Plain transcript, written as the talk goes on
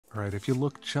All right, if you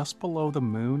look just below the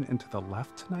moon and to the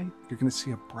left tonight, you're going to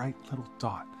see a bright little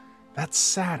dot. That's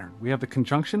Saturn. We have the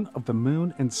conjunction of the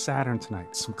moon and Saturn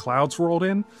tonight. Some clouds rolled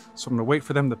in, so I'm going to wait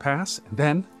for them to pass, and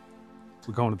then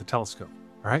we're going to the telescope.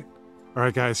 All right? All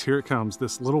right, guys, here it comes.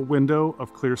 This little window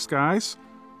of clear skies.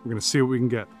 We're going to see what we can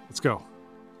get. Let's go.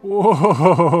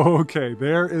 Whoa, okay,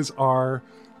 there is our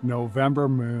November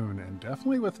moon, and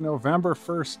definitely with November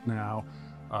 1st now.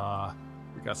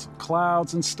 We got some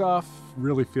clouds and stuff.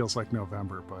 Really feels like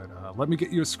November, but let me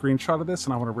get you a screenshot of this,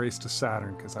 and I want to race to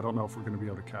Saturn because I don't know if we're going to be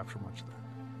able to capture much of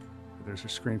that. There's your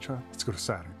screenshot. Let's go to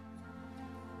Saturn.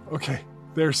 Okay,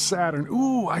 there's Saturn.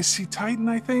 Ooh, I see Titan,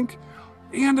 I think.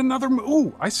 And another moon.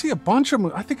 Ooh, I see a bunch of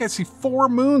moons. I think I see 4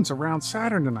 moons around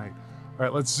Saturn tonight. All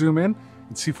right, let's zoom in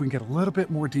and see if we can get a little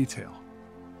bit more detail.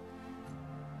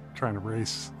 Trying to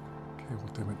race. Okay,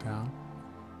 we'll dim it down.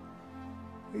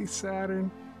 Hey, Saturn.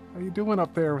 How you doing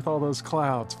up there with all those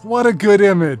clouds? What a good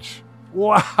image.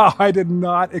 Wow, I did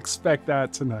not expect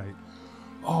that tonight.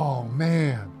 Oh,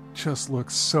 man. Just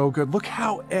looks so good. Look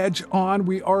how edge on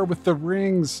we are with the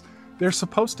rings. They're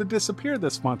supposed to disappear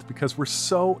this month because we're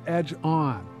so edge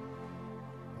on.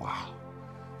 Wow.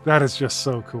 That is just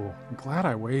so cool. I'm glad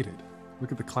I waited.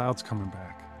 Look at the clouds coming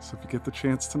back. So if you get the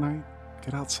chance tonight,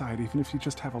 get outside, even if you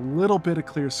just have a little bit of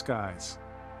clear skies.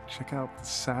 Check out the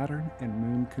Saturn and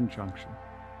Moon conjunction.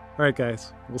 All right,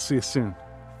 guys, we'll see you soon.